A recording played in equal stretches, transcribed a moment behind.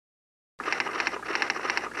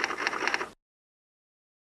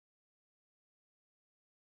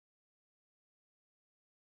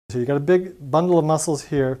So you've got a big bundle of muscles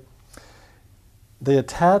here. They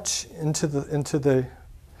attach into the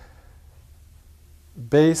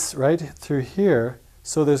base right through here.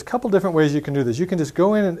 So there's a couple different ways you can do this. You can just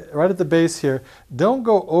go in and right at the base here. Don't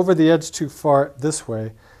go over the edge too far this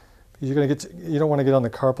way. You don't want to get on the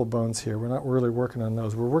carpal bones here. We're not really working on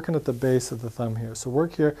those. We're working at the base of the thumb here. So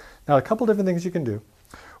work here. Now a couple different things you can do.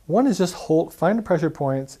 One is just find the pressure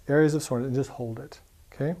points, areas of soreness, and just hold it.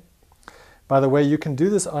 Okay? By the way, you can do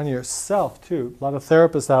this on yourself too. A lot of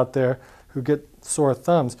therapists out there who get sore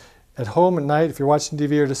thumbs. At home at night, if you're watching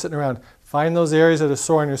TV or just sitting around, find those areas that are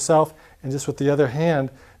sore on yourself and just with the other hand,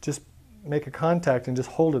 just make a contact and just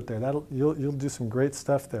hold it there. You'll do some great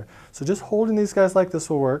stuff there. So just holding these guys like this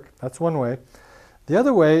will work. That's one way. The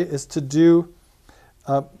other way is to do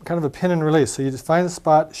kind of a pin and release. So you just find the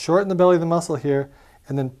spot, shorten the belly of the muscle here,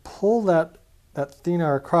 and then pull that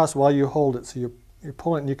thenar across while you hold it. So you're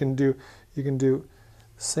pulling, and you can do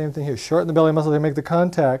the same thing here. Shorten the belly muscle, they make the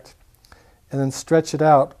contact, and then stretch it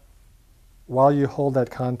out while you hold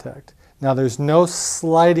that contact. Now there's no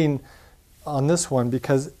sliding on this one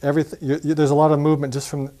because there's a lot of movement just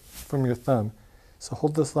from your thumb. So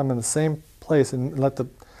hold this thumb in the same place and let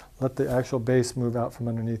the actual base move out from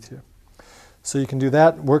underneath you. So you can do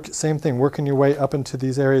that. Same thing, working your way up into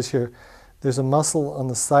these areas here. There's a muscle on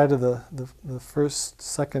the side of the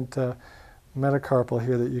second metacarpal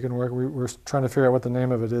here that you can work. We're trying to figure out what the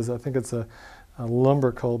name of it is. I think it's a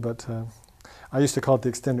lumbrical, but I used to call it the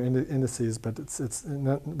extensor indicis, but it's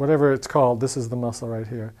whatever it's called. This is the muscle right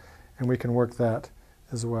here, and we can work that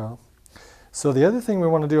as well. So the other thing we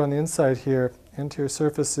want to do on the inside here, anterior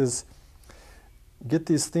surface, is get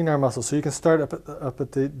these thenar muscles. So you can start up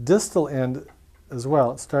at the distal end as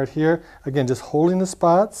well. Start here, again, just holding the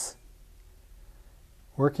spots,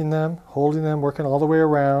 working them, holding them, working all the way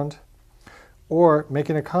around, or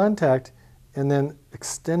making a contact and then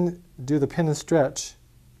do the pin and stretch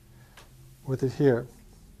with it here.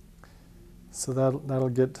 So that'll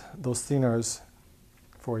get those thenars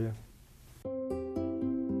for you.